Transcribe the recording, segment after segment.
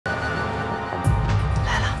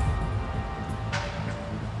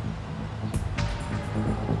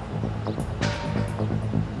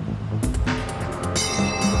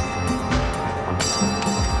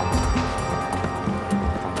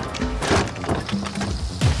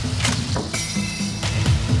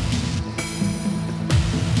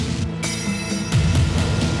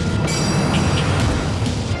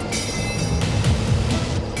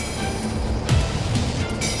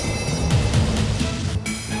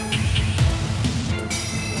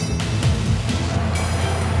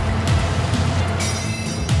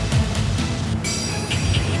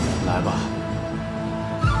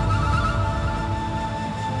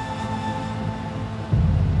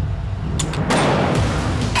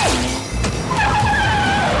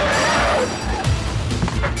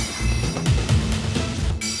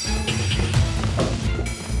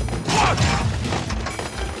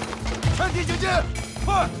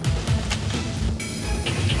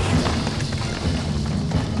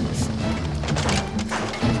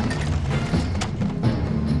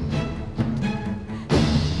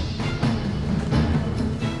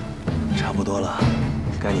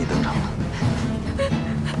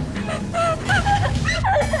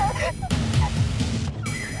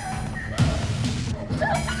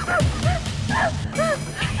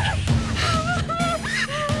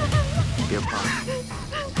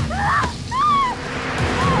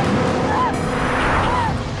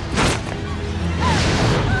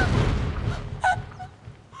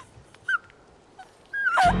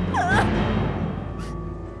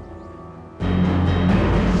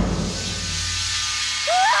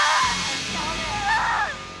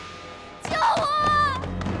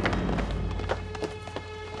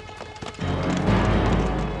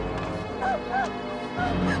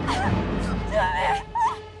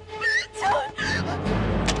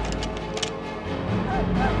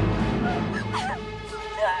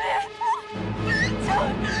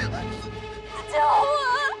救我！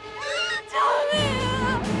救命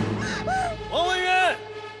啊！王文渊，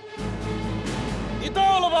你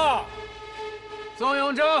到了吧？宋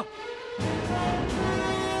永征。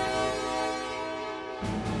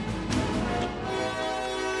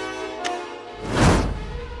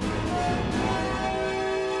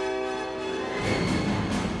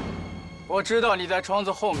 我知道你在窗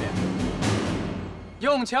子后面，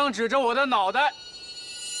用枪指着我的脑袋。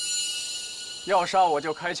要杀我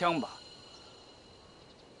就开枪吧，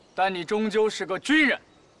但你终究是个军人，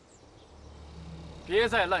别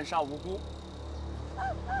再滥杀无辜。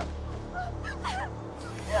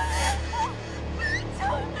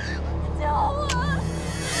救我！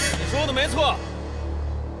你说的没错，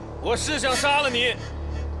我是想杀了你，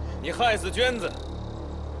你害死娟子，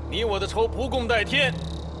你我的仇不共戴天。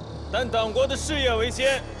 但党国的事业为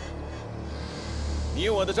先，你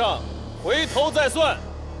我的账回头再算。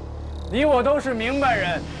你我都是明白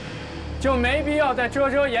人，就没必要再遮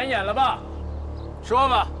遮掩掩了吧？说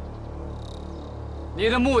吧，你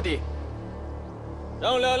的目的。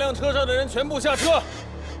让2辆车上的人全部下车。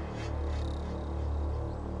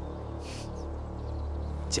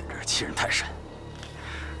简直是欺人太甚！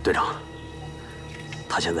队长，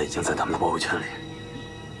他现在已经在他们的包围圈里，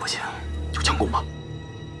不行就强攻吧。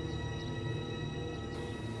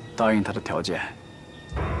 答应他的条件，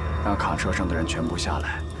让卡车上的人全部下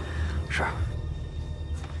来。是。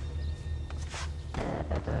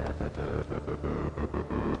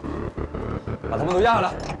把他们都压下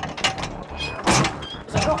来。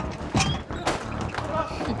下车！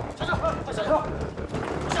下车！下车！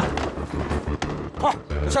下！快，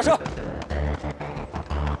下车！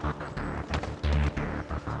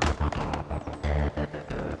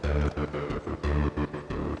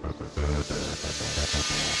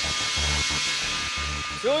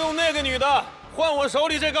 就用那个女的换我手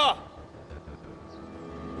里这个。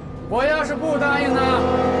我要是不答应呢？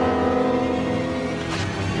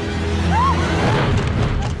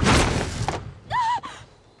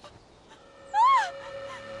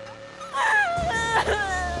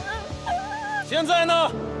现在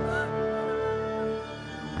呢？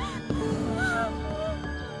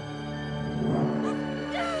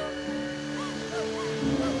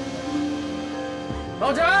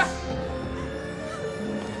老翟。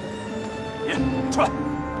 出来！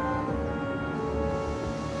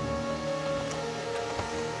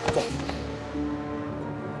走。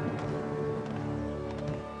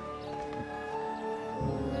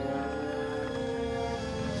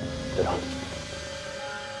队长，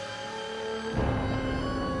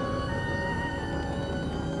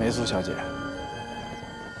梅苏小姐，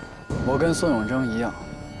我跟宋永征一样，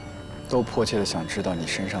都迫切的想知道你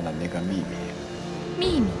身上的那个秘密。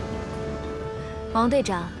秘密？王队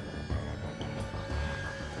长。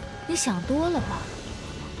 你想多了吧？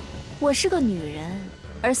我是个女人，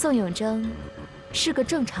而宋永征是个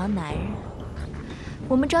正常男人。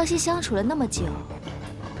我们朝夕相处了那么久，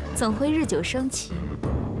怎会日久生情？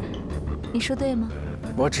你说对吗？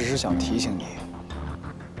我只是想提醒你，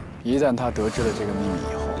一旦他得知了这个秘密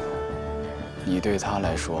以后，你对他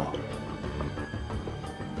来说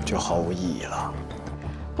就毫无意义了。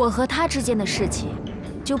我和他之间的事情，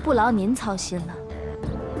就不劳您操心了。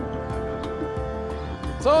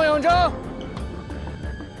 宋永征，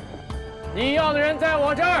你要的人在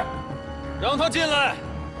我这儿，让他进来。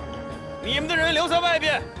你们的人留在外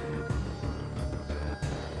边。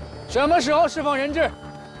什么时候释放人质？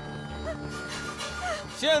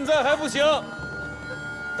现在还不行，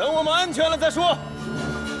等我们安全了再说。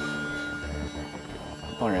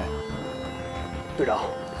放人。队长，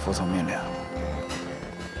服从命令。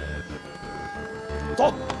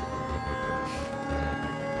走。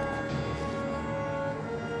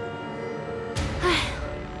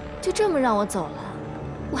 就这么让我走了，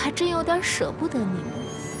我还真有点舍不得你们。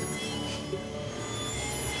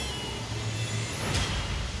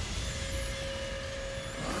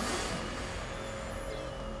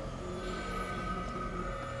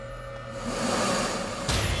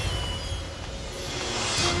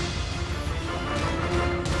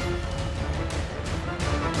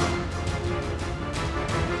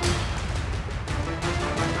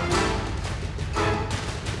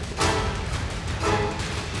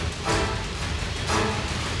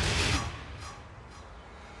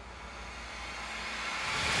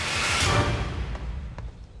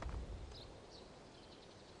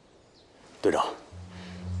队长，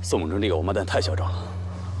宋永征这个王八蛋太嚣张了，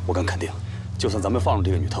我敢肯定，就算咱们放了这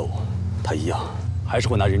个女特务，他一样还是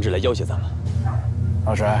会拿人质来要挟咱们。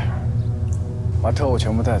老翟，把特务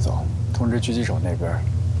全部带走，通知狙击手那边，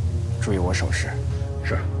注意我手势。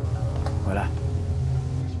是。回来。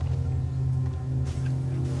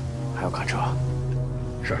卡车。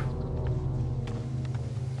是。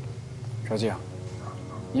赵静，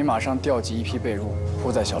你马上调集一批被褥，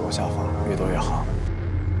铺在小楼下方，越多越好。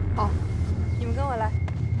好，你们跟我来。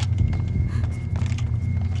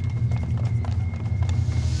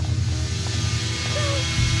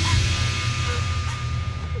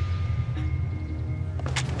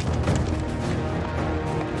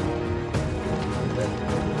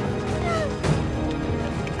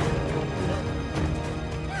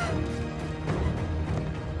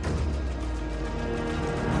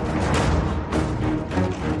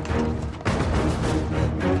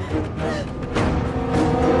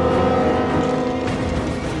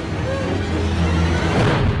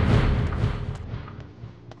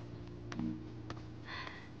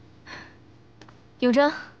 永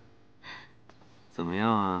贞，怎么样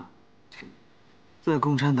啊？在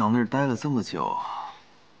共产党那儿待了这么久，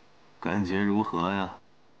感觉如何呀？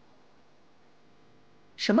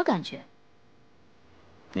什么感觉？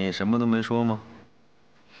你什么都没说吗？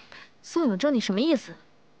宋永贞，你什么意思？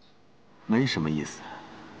没什么意思，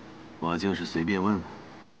我就是随便问问。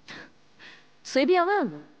随便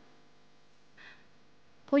问问。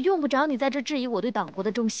我用不着你在这质疑我对党国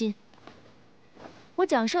的忠心。我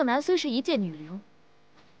蒋胜男虽是一介女流，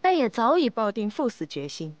但也早已抱定赴死决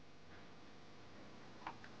心。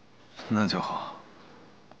那就好。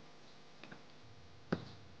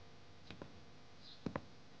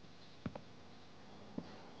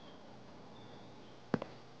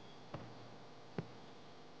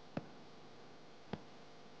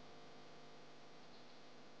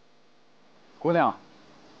姑娘，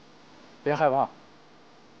别害怕，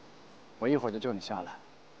我一会儿就救你下来。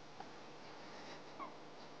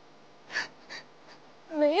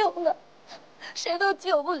 没有的，谁都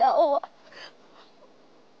救不了我。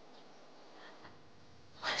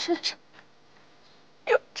我身上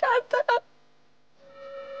有炸弹。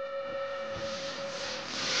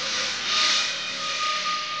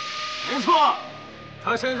没错，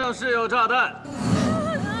他身上是有炸弹。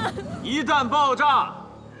一旦爆炸，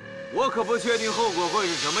我可不确定后果会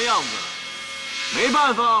是什么样子。没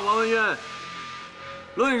办法，王文渊，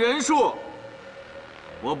论人数，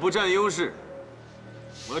我不占优势。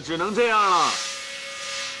 我只能这样了。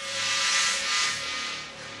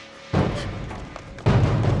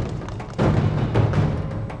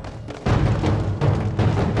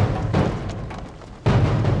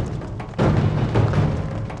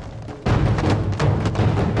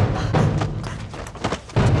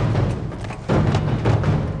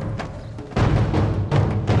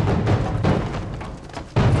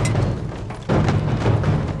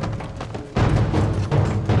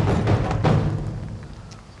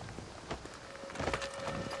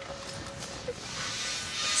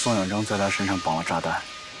宋永贞在他身上绑了炸弹。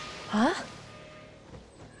啊？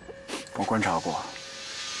我观察过，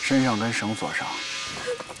身上跟绳索上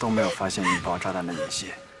都没有发现引爆炸弹的引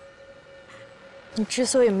线。你之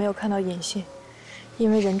所以没有看到引线，因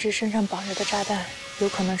为人质身上绑着的炸弹有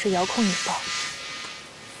可能是遥控引爆。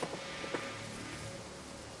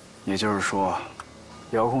也就是说，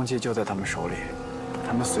遥控器就在他们手里，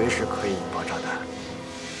他们随时可以引爆炸弹。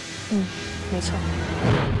嗯，没错。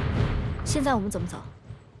现在我们怎么走？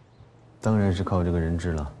 当然是靠这个人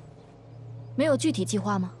质了。没有具体计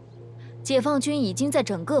划吗？解放军已经在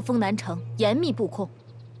整个丰南城严密布控，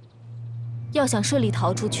要想顺利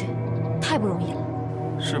逃出去，太不容易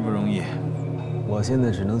了。是不容易。我现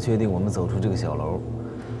在只能确定我们走出这个小楼。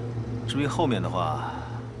至于后面的话，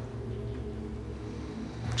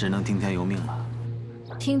只能听天由命了。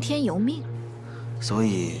听天由命。所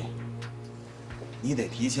以，你得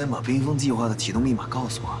提前把冰封计划的启动密码告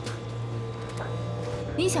诉我。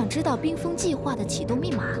 你想知道冰封计划的启动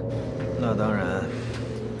密码？那当然，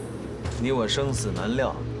你我生死难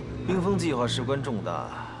料，冰封计划事关重大，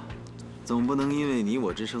总不能因为你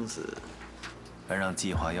我之生死，而让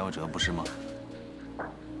计划夭折，不是吗？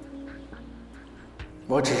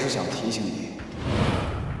我只是想提醒你，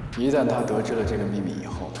一旦他得知了这个秘密以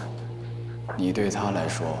后，你对他来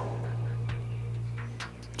说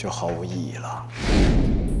就毫无意义了。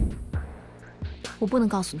我不能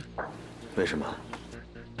告诉你。为什么？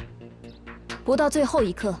 不到最后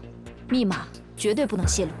一刻，密码绝对不能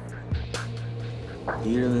泄露。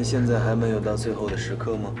你认为现在还没有到最后的时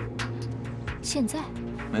刻吗？现在？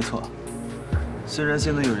没错。虽然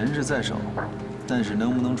现在有人质在手，但是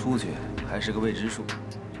能不能出去还是个未知数。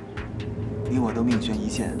你我都命悬一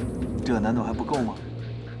线，这难道还不够吗？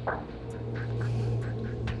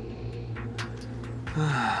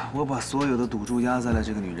唉，我把所有的赌注压在了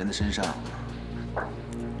这个女人的身上，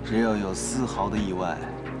只要有丝毫的意外。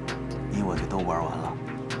 你我就都玩完了。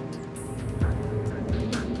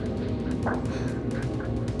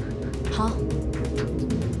好，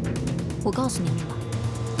我告诉你们了。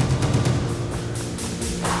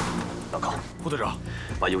老高，副队长，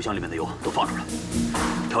把油箱里面的油都放出来，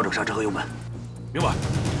调整刹车和油门。明白。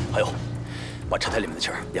还有，把车胎里面的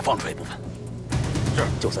气儿也放出来一部分。是。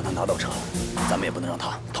就算他拿到车，咱们也不能让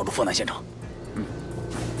他逃出祸难现场。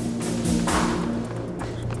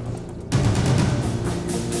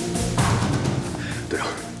队长，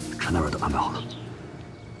车那边都安排好了。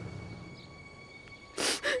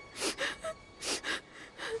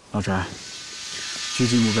 老翟，狙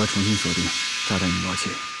击目标重新锁定，炸弹引爆器。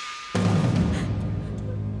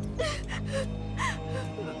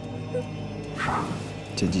是啊，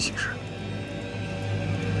见机行事。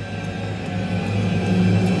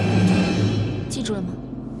记住了吗？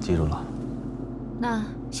记住了。那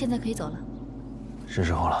现在可以走了。是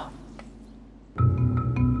时候了。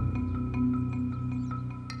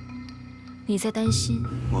你在担心？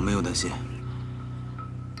我没有担心。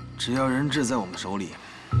只要人质在我们手里。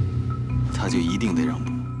 他就一定得让步，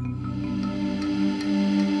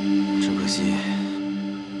只可惜，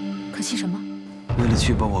可惜什么？为了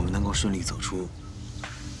确保我们能够顺利走出，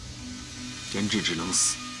人质只能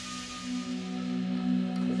死。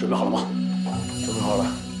准备好了吗？准备好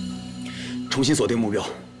了。重新锁定目标，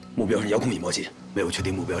目标是遥控引爆器。没有确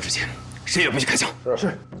定目标之前，谁也不许开枪。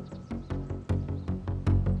是。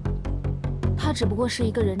他只不过是一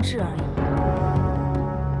个人质而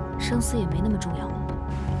已，生死也没那么重要。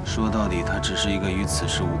 说到底，他只是一个与此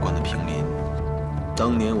事无关的平民。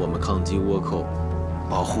当年我们抗击倭寇，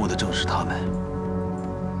保护的正是他们。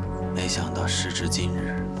没想到时至今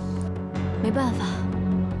日，没办法，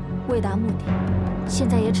为达目的，现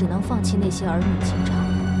在也只能放弃那些儿女情长、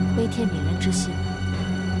悲天悯人之心。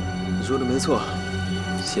你说的没错，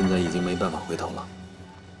现在已经没办法回头了。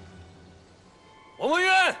王文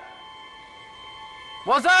渊，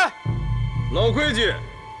我在。老规矩，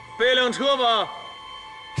备辆车吧。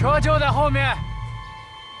 车就在后面。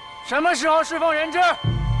什么时候释放人质？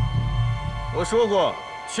我说过，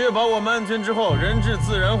确保我们安全之后，人质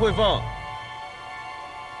自然会放。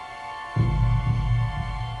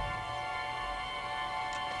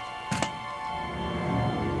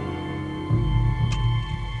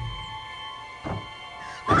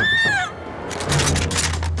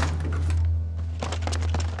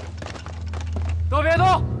都别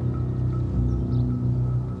动！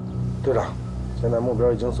队长。 现在目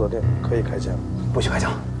标已经锁定，可以开枪。不许开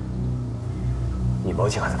枪！引爆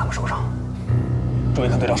器还在他们手上，注意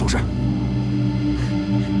看队长手势。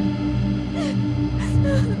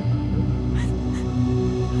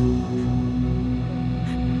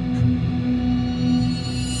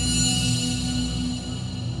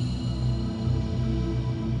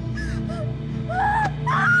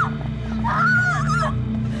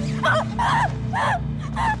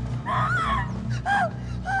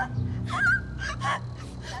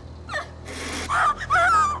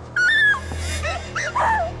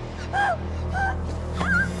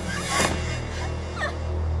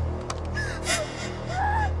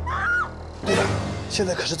现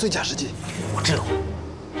在可是最佳时机。我知道，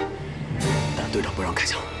但是队长不让开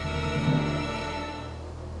枪。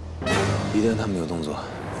一旦他们有动作，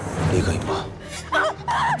立刻引爆。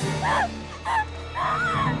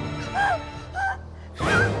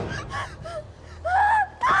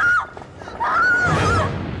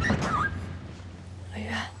文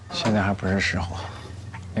渊，现在还不是时候，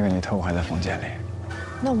那个女特务还在房间里。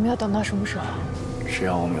那我们要等到什么时候？只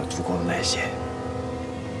要我们有足够的耐心。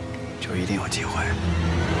 就一定有机会。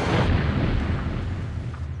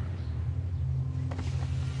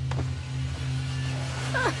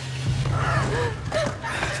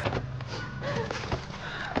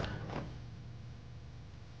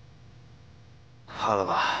怕了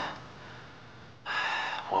吧？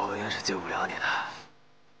我永远是救不了你的。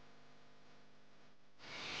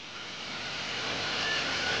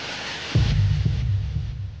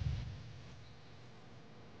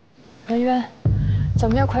文渊。 咱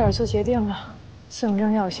们要快点做决定了，孙永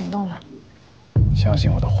正要有行动了。相信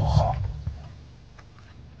我的火候。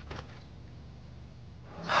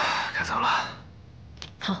该走了。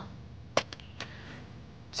好。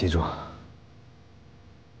记住，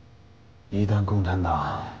一旦共产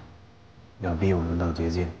党要逼我们到绝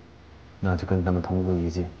境，那就跟他们同归于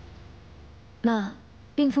尽。那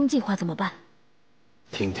冰封计划怎么办？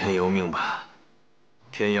听天由命吧，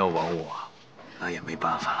天要亡我，那也没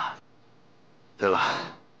办法了。 对了，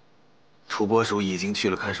土拨鼠已经去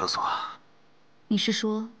了看守所。你是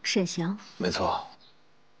说沈翔？没错。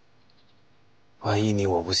万一你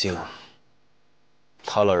我不幸，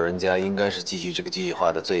他老人家应该是继续这个计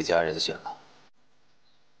划的最佳人选了。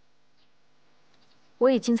我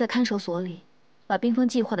已经在看守所里把冰封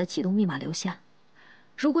计划的启动密码留下。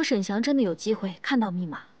如果沈翔真的有机会看到密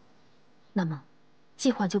码，那么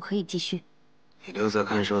计划就可以继续。你留在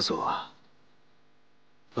看守所，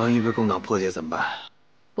万一被共党破解怎么办？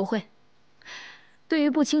不会。对于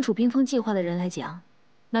不清楚冰封计划的人来讲，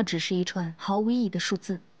那只是一串毫无意义的数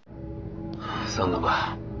字。算了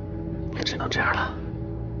吧，也只能这样了。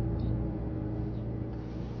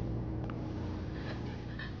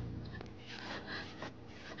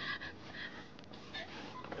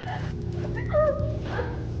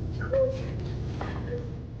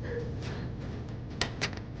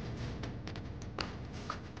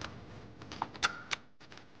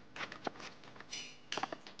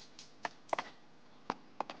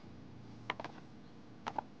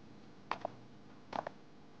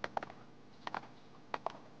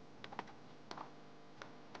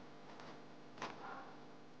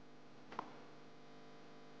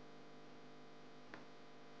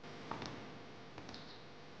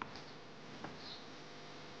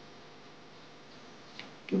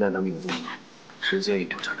 一旦他命中，时间一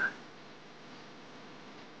点长难。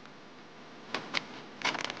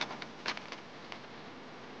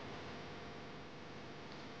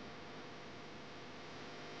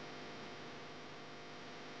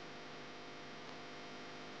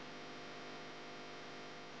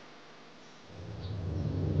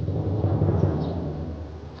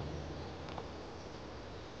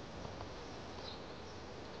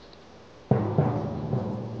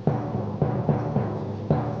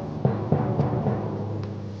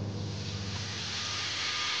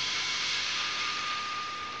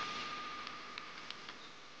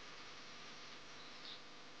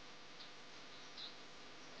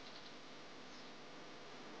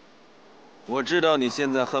我知道你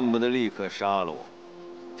现在恨不得立刻杀了我，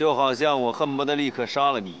就好像我恨不得立刻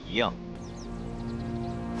杀了你一样。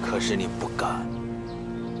可是你不敢。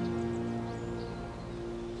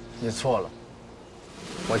你错了，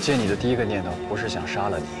我见你的第一个念头不是想杀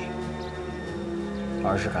了你，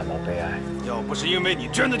而是感到悲哀。要不是因为你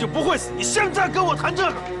娟子就不会死，你现在跟我谈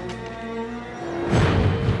这个？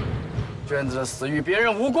娟子的死与别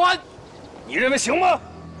人无关，你认为行吗？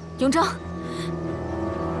永征。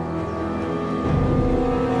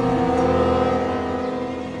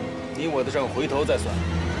 你我的账回头再算。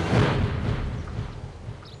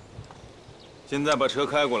现在把车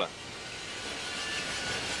开过来。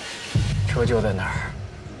车就在那儿。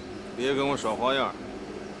别跟我耍花样，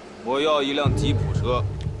我要一辆吉普车。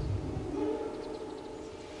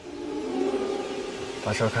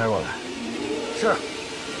把车开过来。是。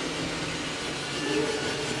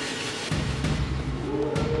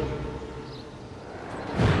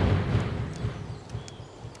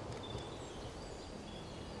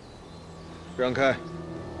让开！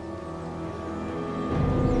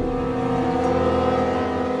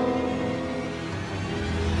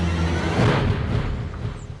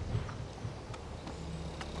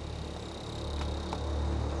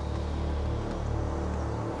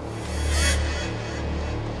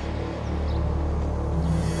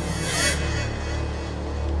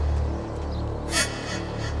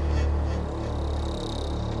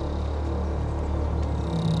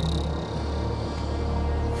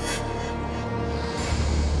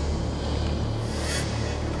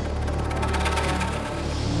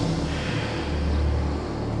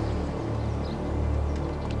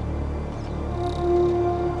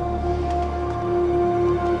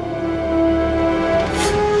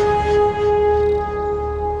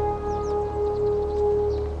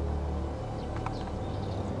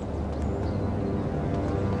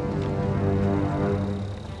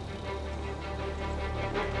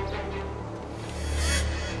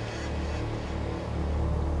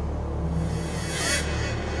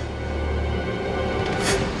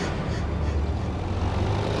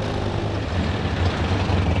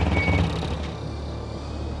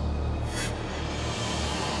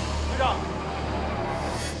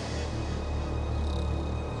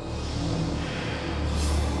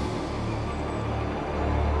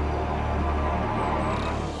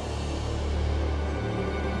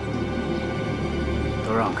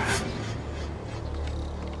都让开！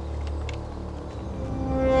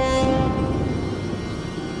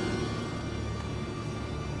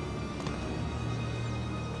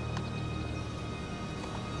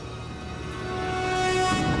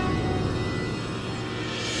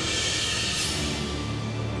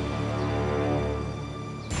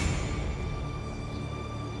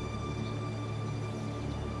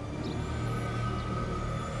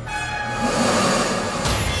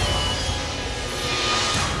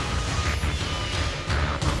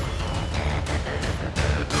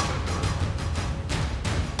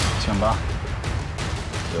请吧，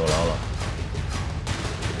有劳了。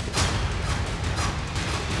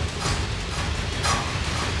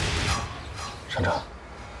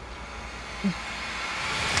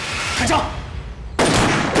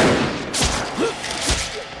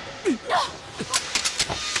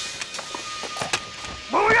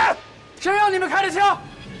开着枪！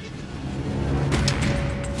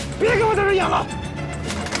别给我在这演了！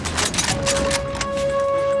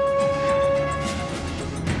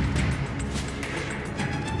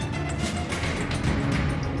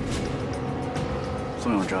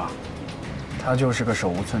宋永正，他就是个手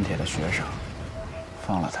无寸铁的学生，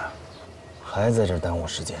放了他。还在这儿耽误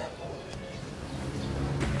时间。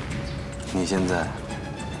你现在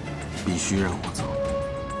必须让我走。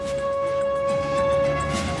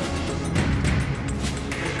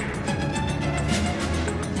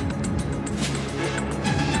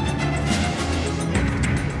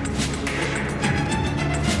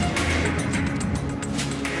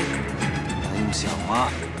 想吗？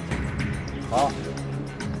好，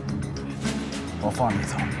我放你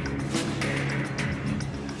走，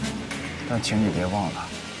但请你别忘了，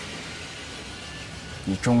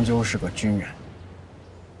你终究是个军人。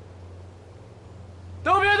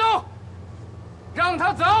都别动，让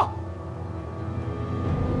他走。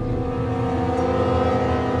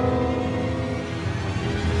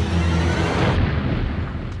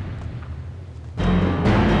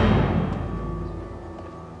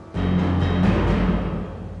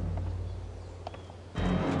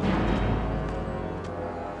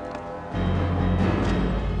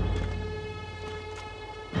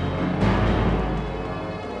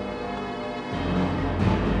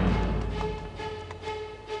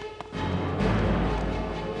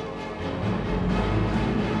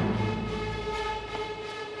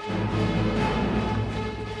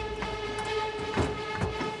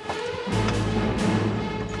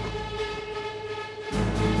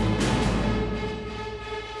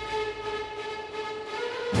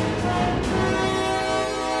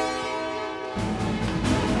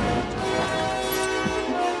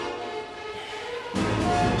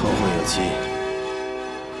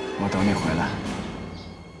 我等你回来。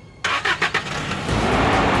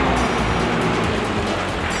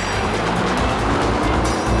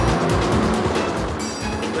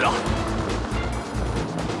队长，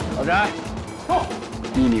老翟，到！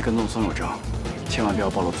秘密跟踪宋有正，千万不要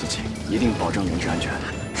暴露自己，一定保证人质安全。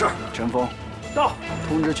是。陈峰，到！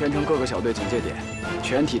通知全城各个小队警戒点，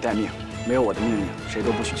全体待命，没有我的命令，谁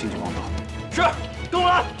都不许轻举妄动。是，跟我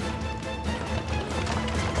来。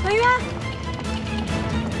文渊。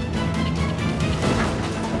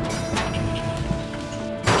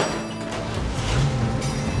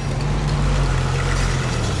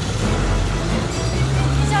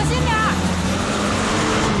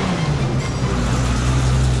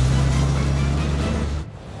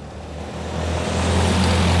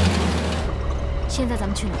 现在咱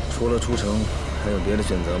们去哪儿？除了出城，还有别的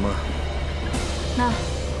选择吗？那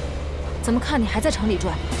怎么看你还在城里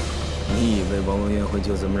转？你以为王文渊会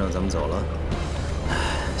就这么让咱们走了？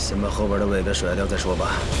先把后边的尾巴甩掉再说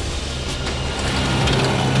吧。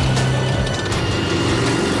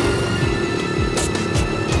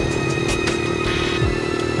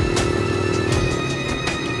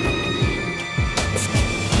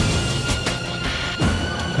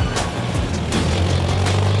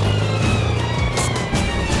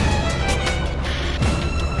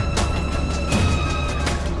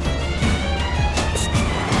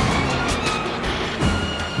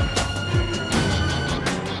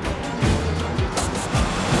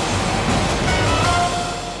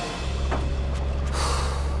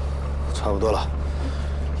差不多了，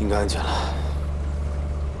应该安全了。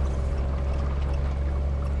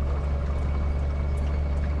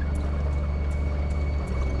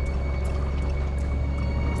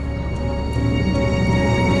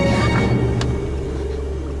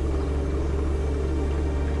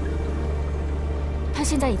他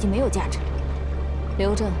现在已经没有价值了，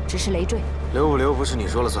留着只是累赘。留不留不是你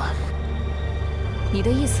说了算。你的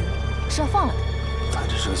意思是要放了他？他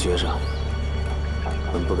只是个学生。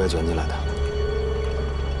 本不该卷进来的。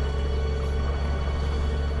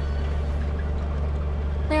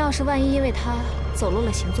那要是万一因为他走漏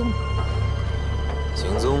了行踪呢？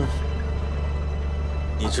行踪？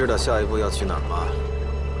你知道下一步要去哪儿吗？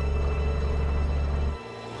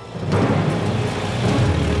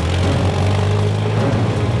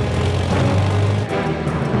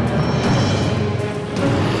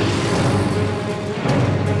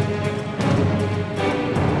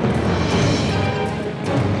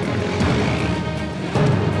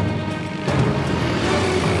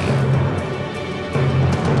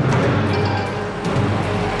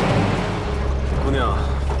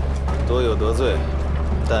多有得罪，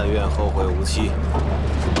但愿后会无期。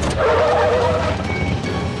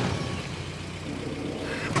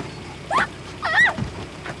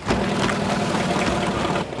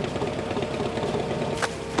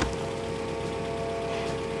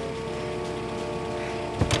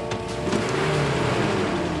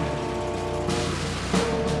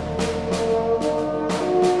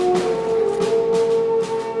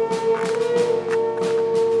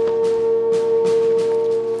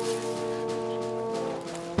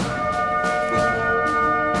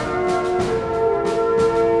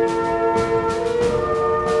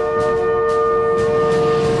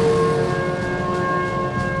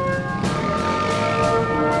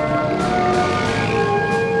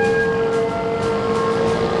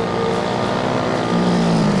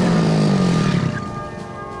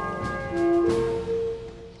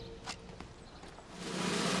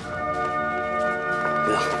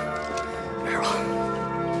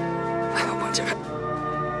上劲儿。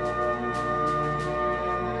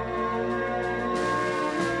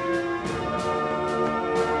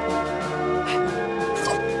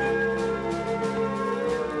走。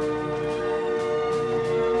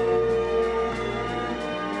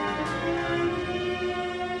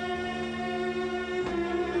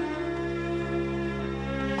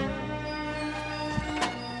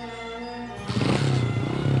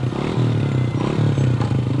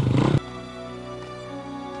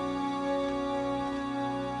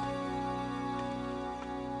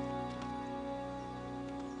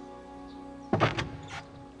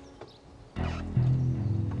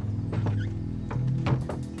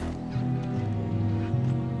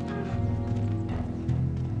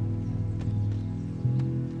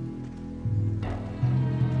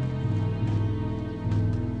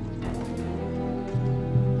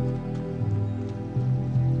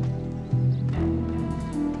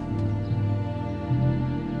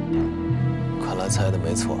猜的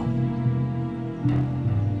没错。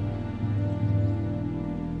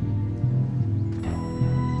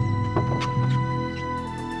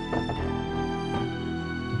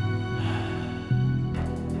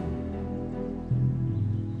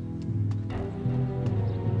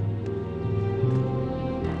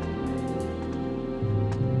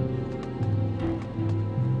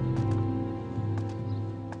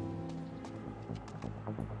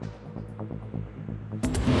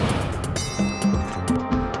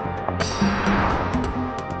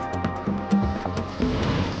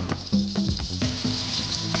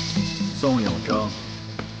宋永征，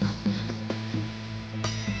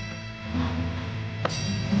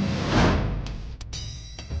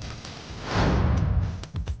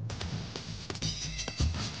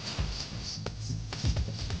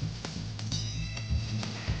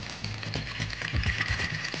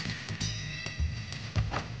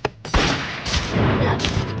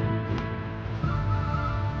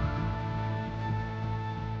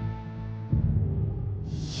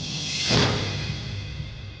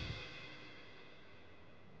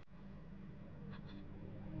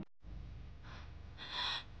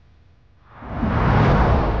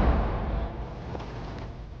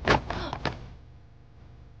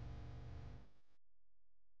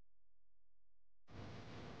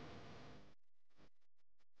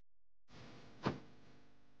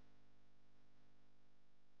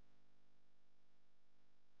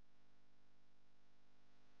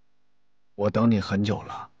我等你很久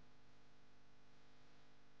了，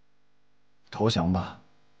投降吧。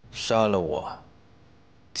杀了我，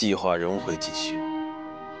计划仍会继续。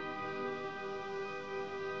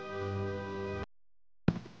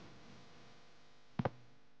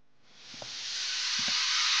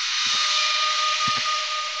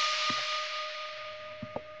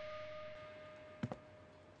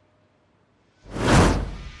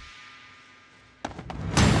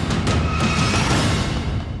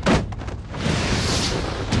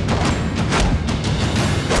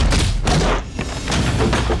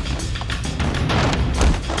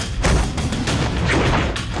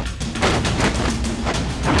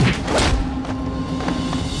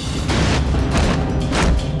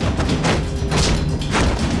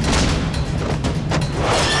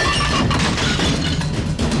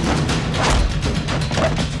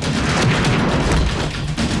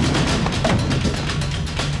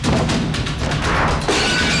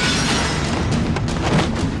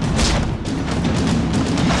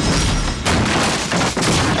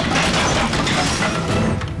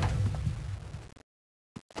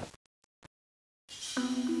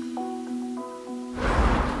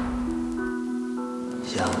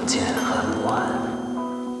相见恨晚，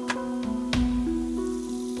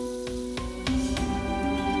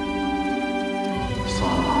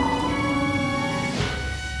算了，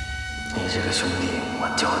你这个兄弟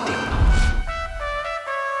我交定了。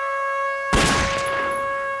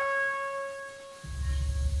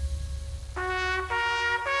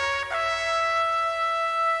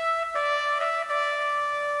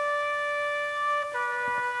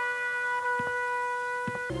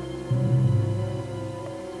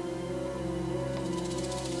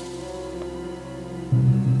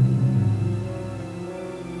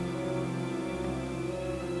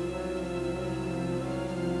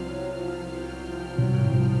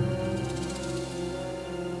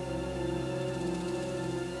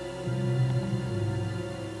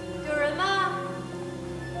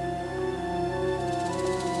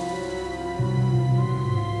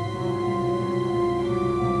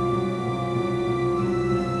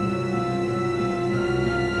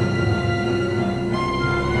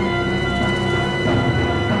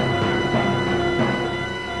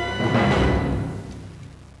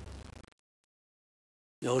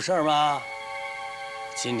有事儿吗？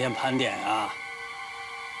今天盘点啊？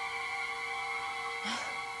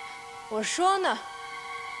我说呢，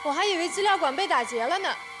我还以为资料馆被打劫了呢。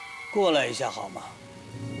过来一下好吗？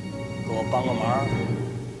给我帮个忙。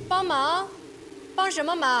帮忙？帮什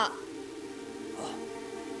么忙？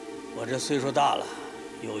我这岁数大了，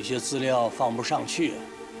有一些资料放不上去。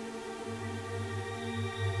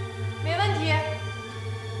没问题。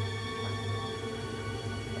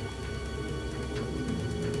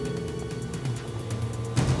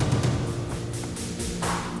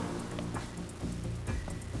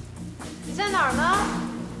你在哪儿呢？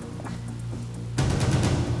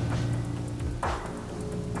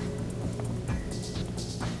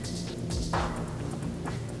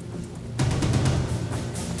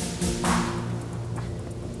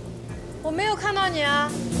我没有看到你啊。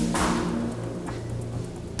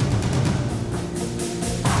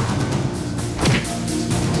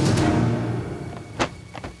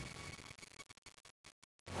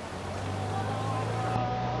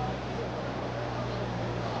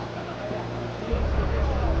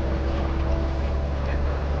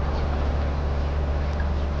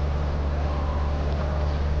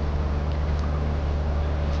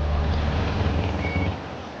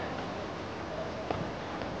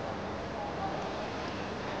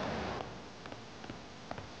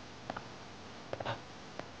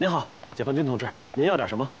您好，解放军同志，您要点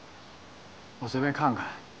什么？我随便看看。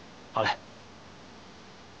好嘞。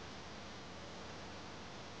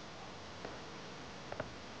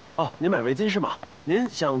哦，您买围巾是吗？您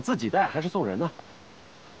想自己戴还是送人呢？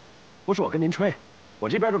不是我跟您吹，我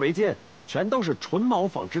这边的围巾全都是纯毛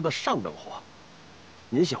纺织的上等货。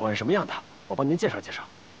您喜欢什么样的？我帮您介绍介绍。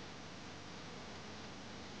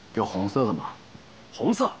有红色的吗？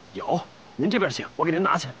红色有，您这边请，我给您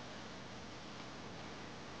拿去。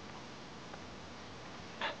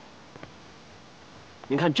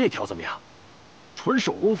您看这条怎么样？纯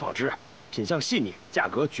手工纺织，品相细腻，价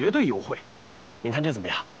格绝对优惠。您看这怎么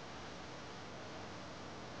样？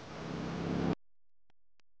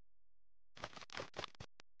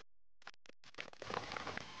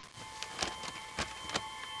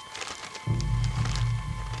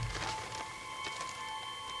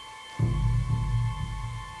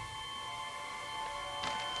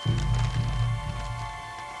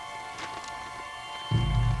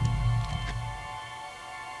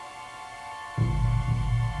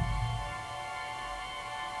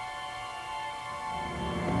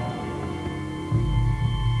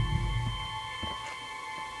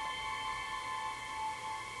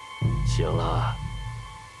行了，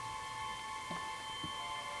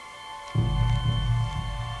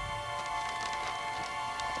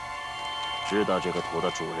知道这个图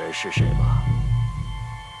的主人是谁吗？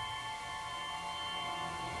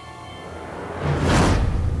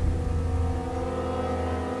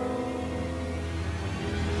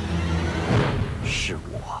是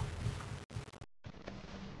我，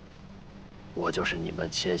我就是你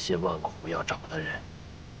们千辛万苦要找的人。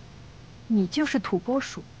你就是土拨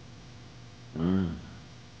鼠。嗯，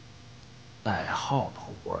代号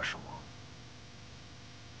土拨鼠。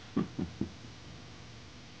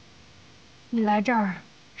你来这儿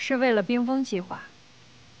是为了冰封计划？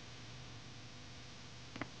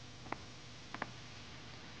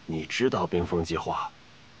你知道冰封计划？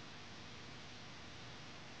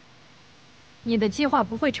你的计划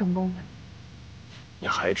不会成功的。你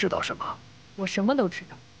还知道什么？我什么都知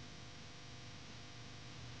道。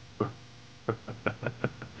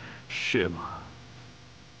是吗？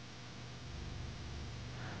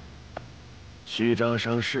虚张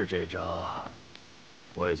声势这招，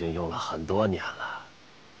我已经用了很多年了。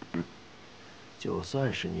就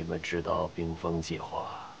算是你们知道冰封计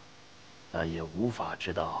划，但也无法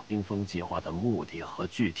知道冰封计划的目的和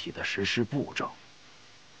具体的实施步骤。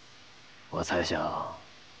我猜想，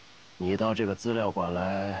你到这个资料馆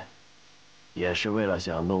来，也是为了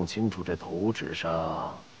想弄清楚这图纸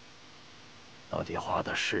上到底画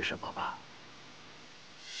的是什么吧？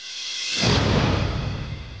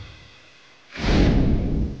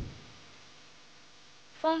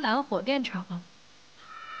丰南火电厂。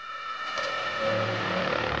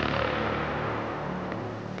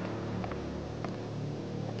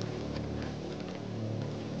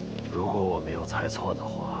如果我没有猜错的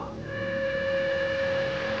话，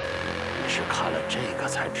你是看了这个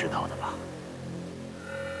才知道的吧？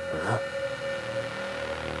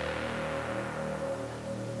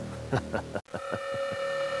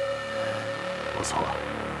不错，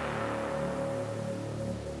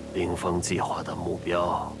冰封计划的目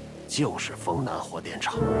标就是丰南火电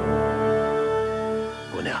厂。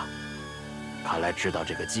姑娘，看来知道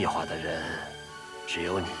这个计划的人只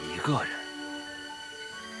有你一个人。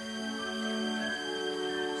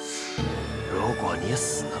果你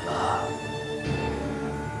死了，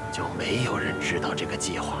就没有人知道这个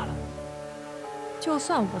计划了。就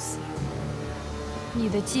算我死了，你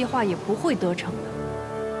的计划也不会得逞的。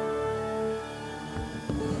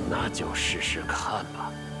那就试试看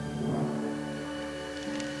吧。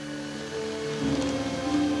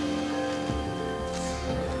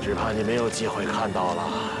只怕你没有机会看到了。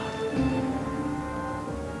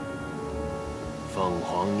凤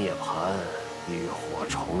凰涅槃，浴火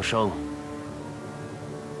重生。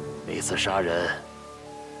每次杀人，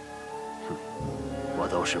我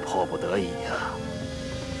都是迫不得已呀。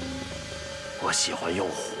我喜欢用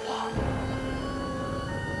火。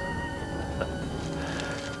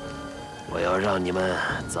我要让你们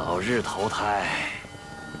早日投胎，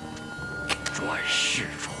转世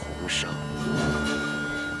重生。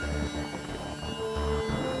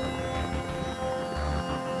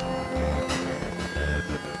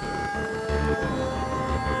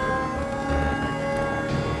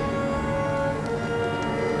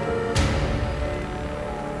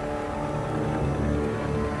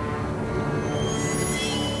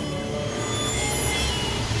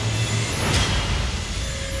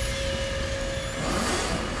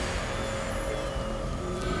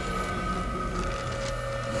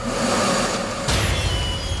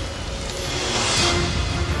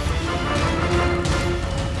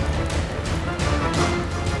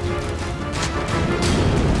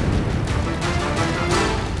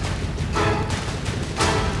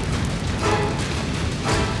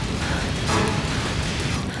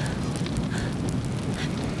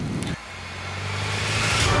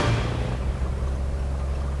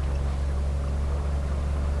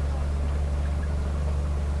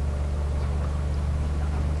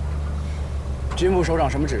军部首长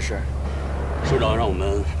什么指示？首长让我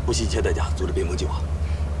们不惜一切代价阻止冰封计划，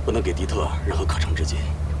不能给敌特任何可乘之机。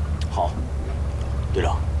好，队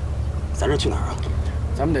长，咱这去哪儿啊？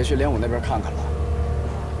咱们得去连武那边看看了。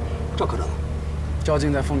赵科长，赵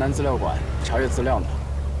静在丰南资料馆查阅资料呢。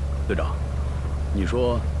队长，你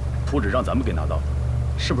说图纸让咱们给拿到，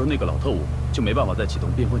是不是那个老特务就没办法再启动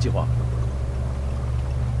冰封计划？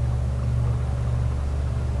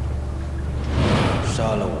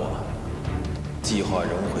杀了我，计划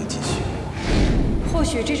仍会继续。或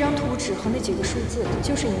许这张图纸和那几个数字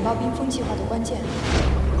就是引爆冰封计划的关键。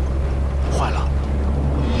坏了！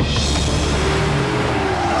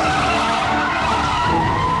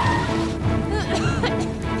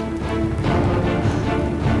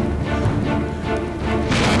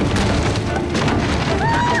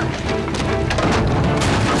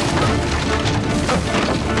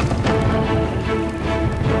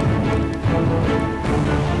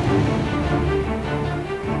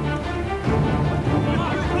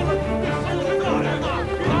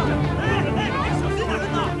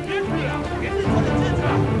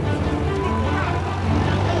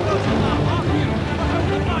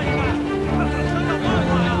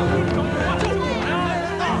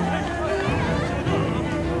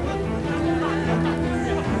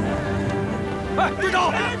队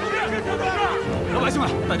长！老百姓们，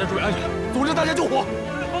大家注意安全，组织大家救火！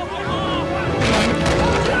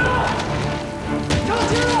上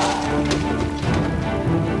去！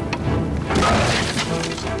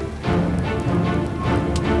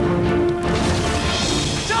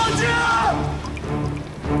上去！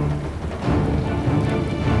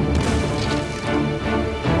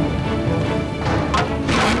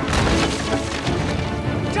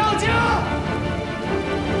上去！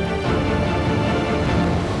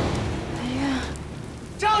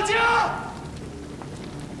上去！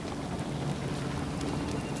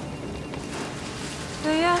来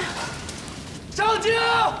呀！上去！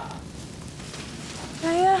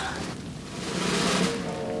来呀！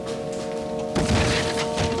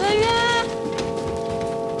来呀！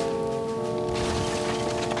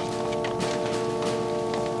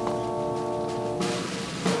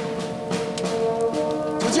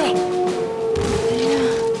小静！来呀！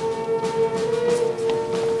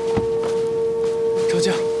赵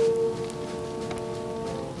静。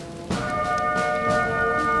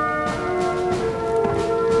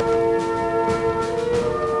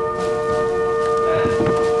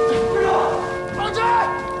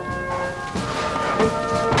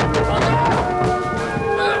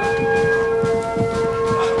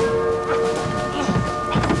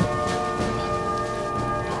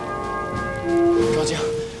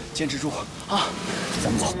坚持住啊！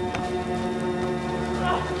咱们走。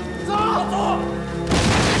走！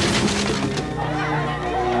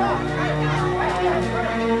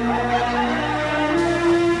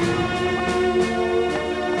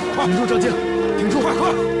挺住，赵静，挺住，快！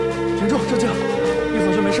挺住，赵静，玉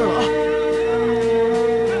凤就没事了啊！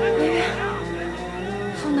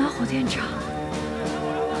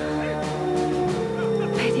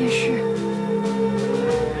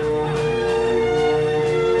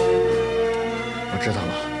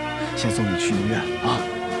先送你去医院啊。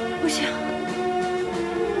不行，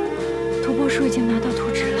土拨鼠已经拿到图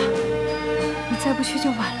纸了，你再不去就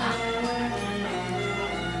晚了。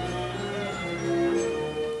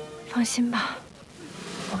放心吧，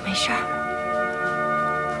我没事儿，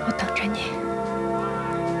我等着你。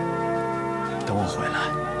等我回来。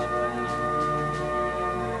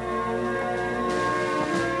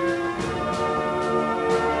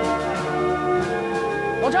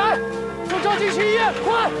 老柴，给我着急去医院，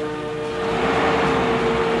快！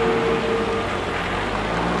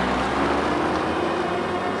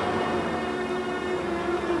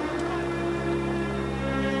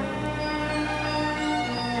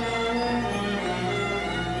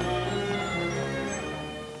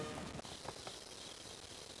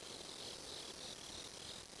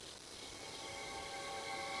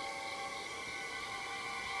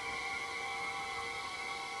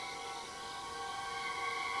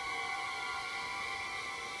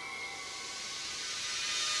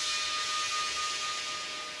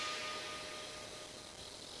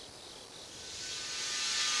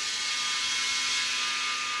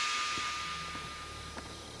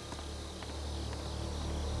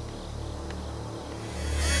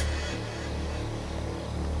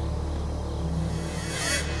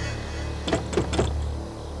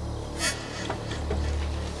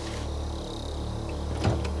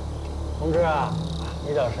同志啊，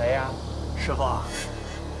你找谁呀？师傅，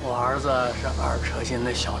我儿子是二车间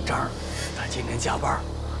的小张，他今天加班，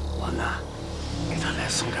我呢给他来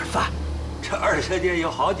送点饭。这二车间有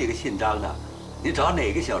好几个姓张的，你找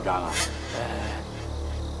哪个小张啊？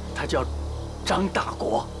他叫张大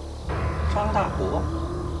国。张大国？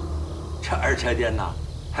这二车间呐，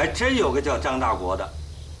还真有个叫张大国的。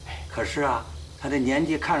可是啊，他的年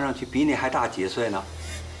纪看上去比你还大几岁呢，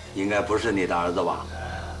应该不是你的儿子吧？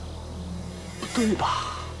 不对吧？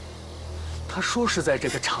他说是在这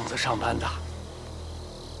个厂子上班的。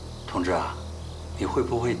同志啊，你会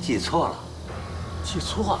不会记错了？记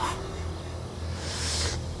错了？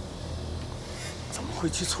怎么会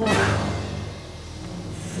记错呢？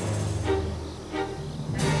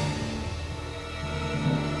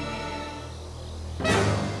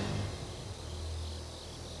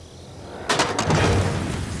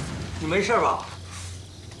你没事吧？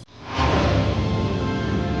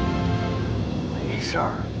 没事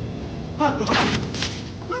儿。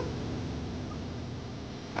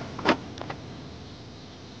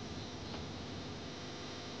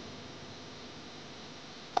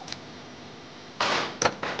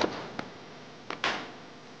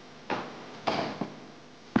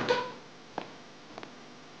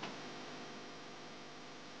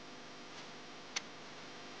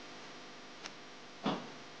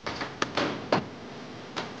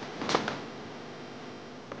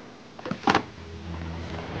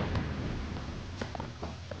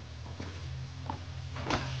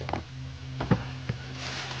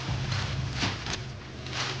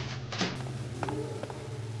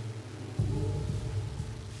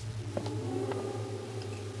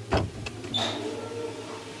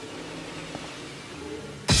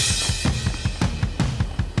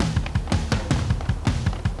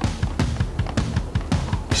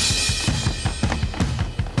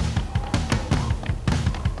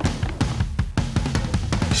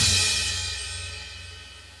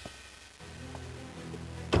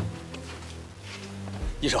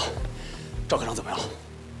医生，赵科长怎么样？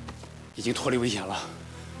已经脱离危险了。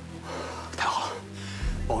太好了，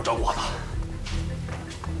帮我照顾好他。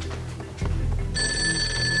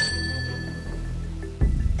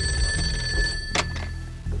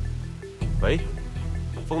喂，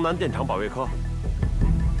丰南电厂保卫科。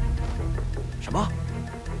什么？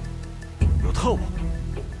有特务？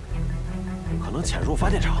可能潜入发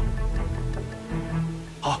电厂。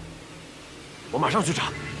好，我马上去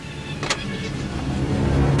查。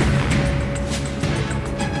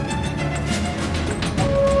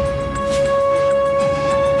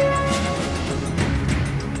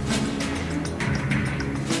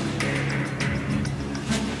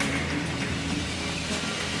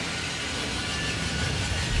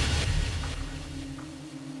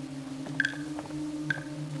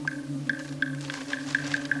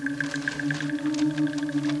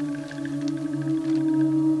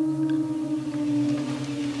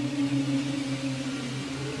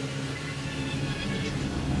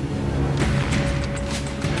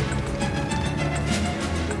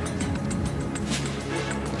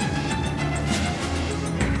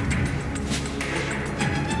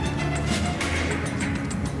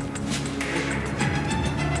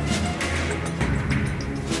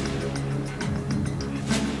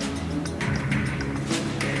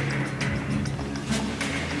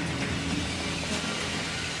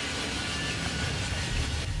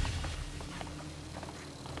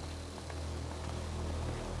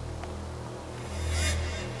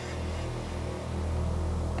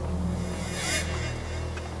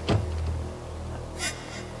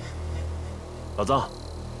老曾，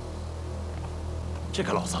这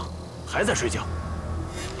个老曾还在睡觉。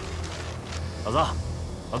老曾，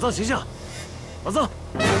老曾醒醒！老曾，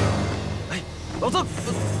哎，老曾，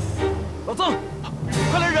老曾，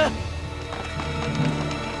快来人！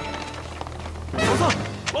老曾，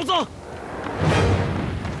老曾，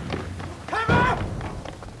开门！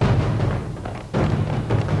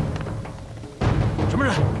什么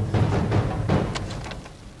人？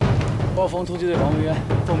暴风突击队王文渊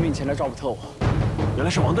奉命前来抓捕特务。原来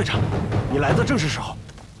是王队长，你来的正是时候，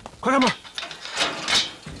快开门！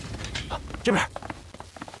这边。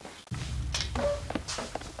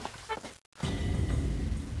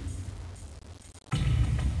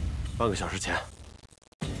半个小时前，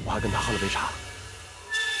我还跟他喝了杯茶。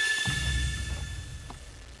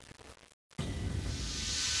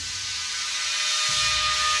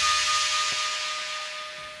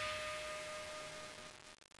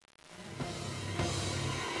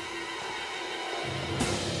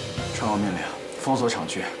传我命令，封锁厂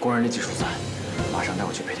区，工人立即疏散，马上带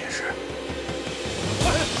我去配电室。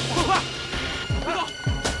快，快！快走！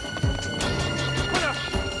快点！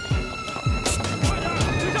快点！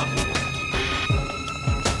追上！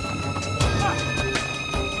快！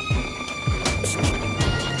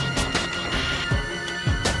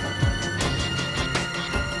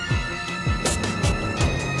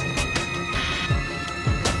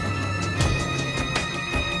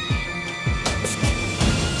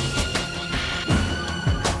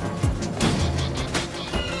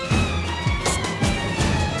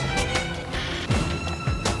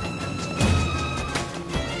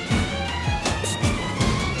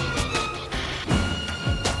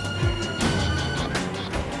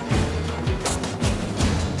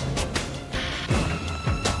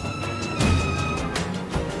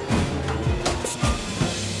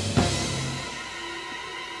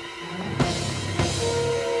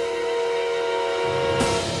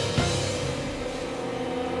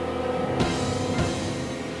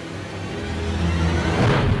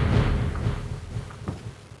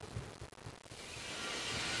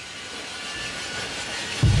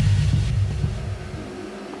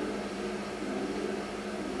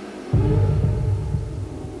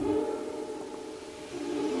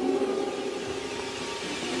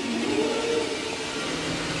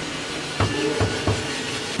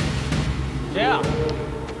谁呀？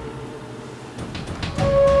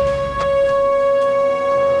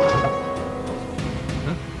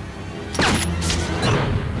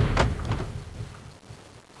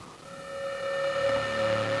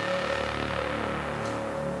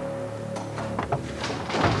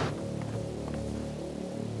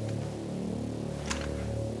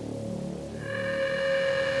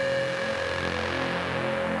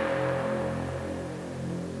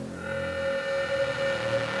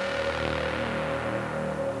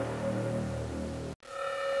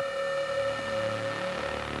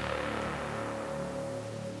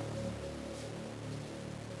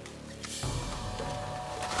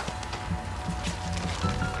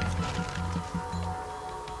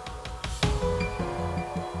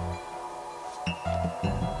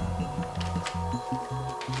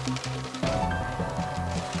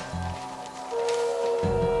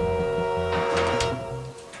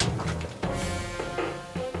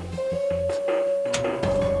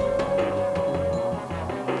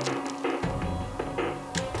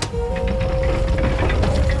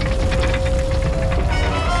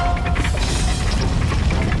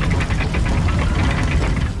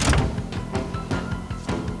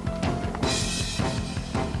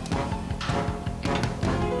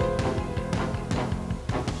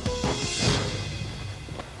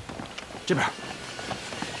这边。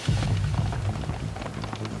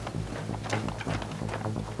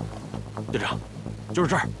队长，就是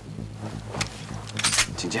这儿。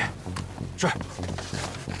请进。是。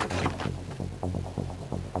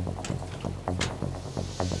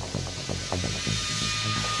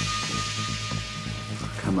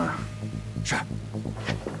开门。是。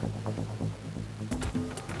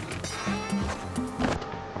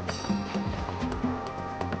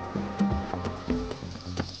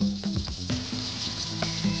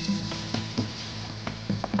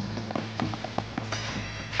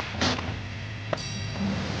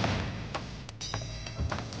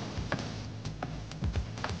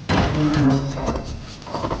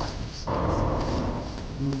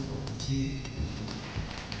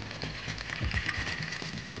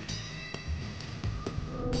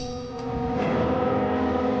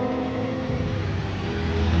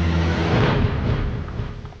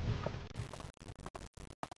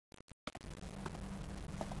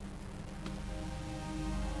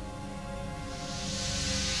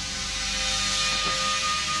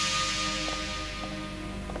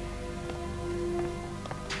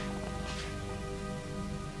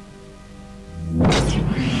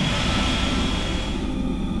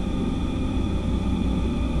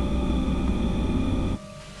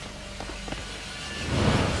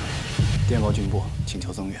告军部，请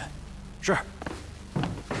求增援。是。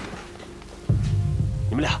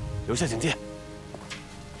你们俩留下警戒。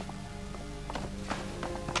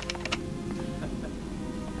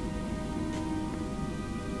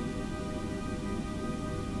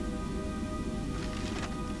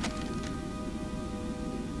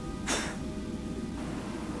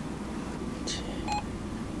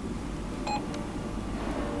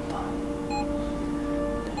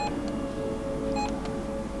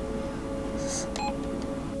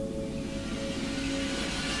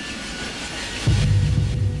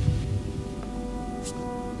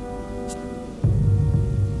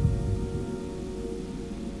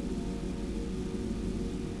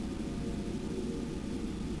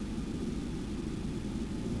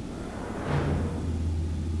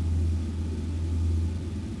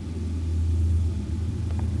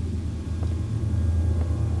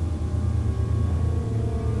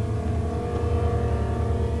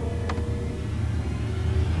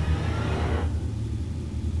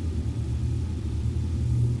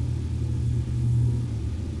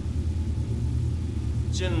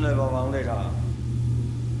 进来吧，王队长。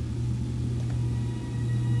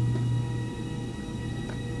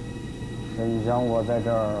谁想我在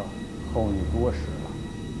这儿候你多时了，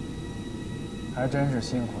还真是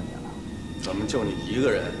辛苦你了。怎么就你一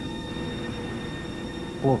个人？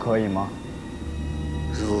不可以吗？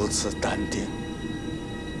如此淡定，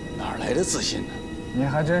哪来的自信呢？你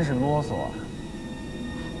还真是啰嗦啊！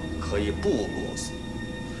可以不啰嗦，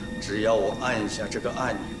只要我按下这个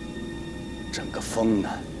按钮。 整个丰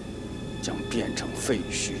南将变成废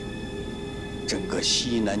墟，整个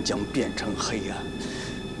西南将变成黑暗。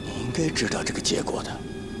你应该知道这个结果的。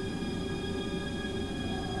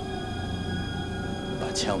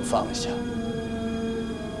把枪放下，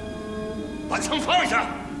把枪放下，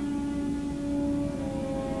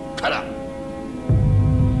快点！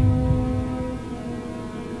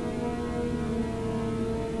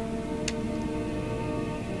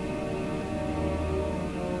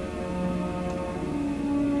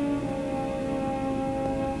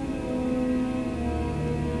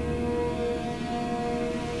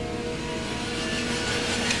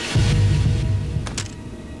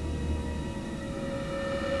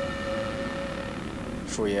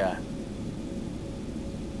树爷，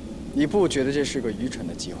你不觉得这是个愚蠢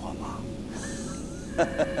的计划吗？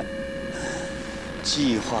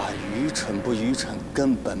计划愚蠢不愚蠢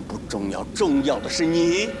根本不重要，重要的是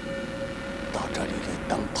你到这里来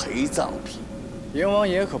当陪葬品。阎王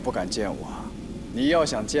爷可不敢见我，你要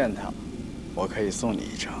想见他，我可以送你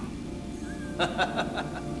一程。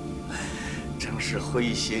真是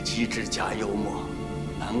诙谐机智加幽默，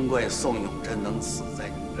难怪宋永贞能死在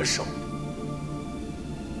你的手里。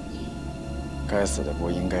 该死的不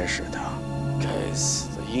应该是他，该死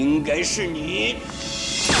的应该是你。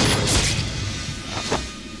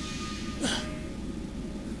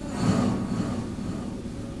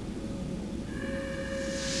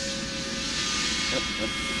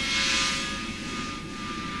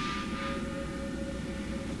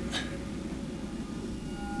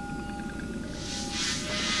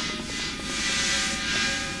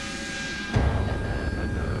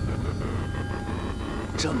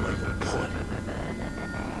这么有魄力。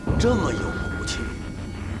 这么有骨气，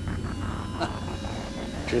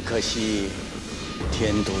只可惜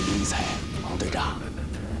天妒英才，王队长，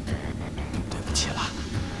对不起了。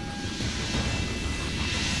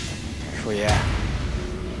树爷，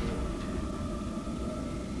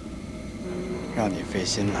让你费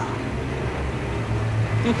心了。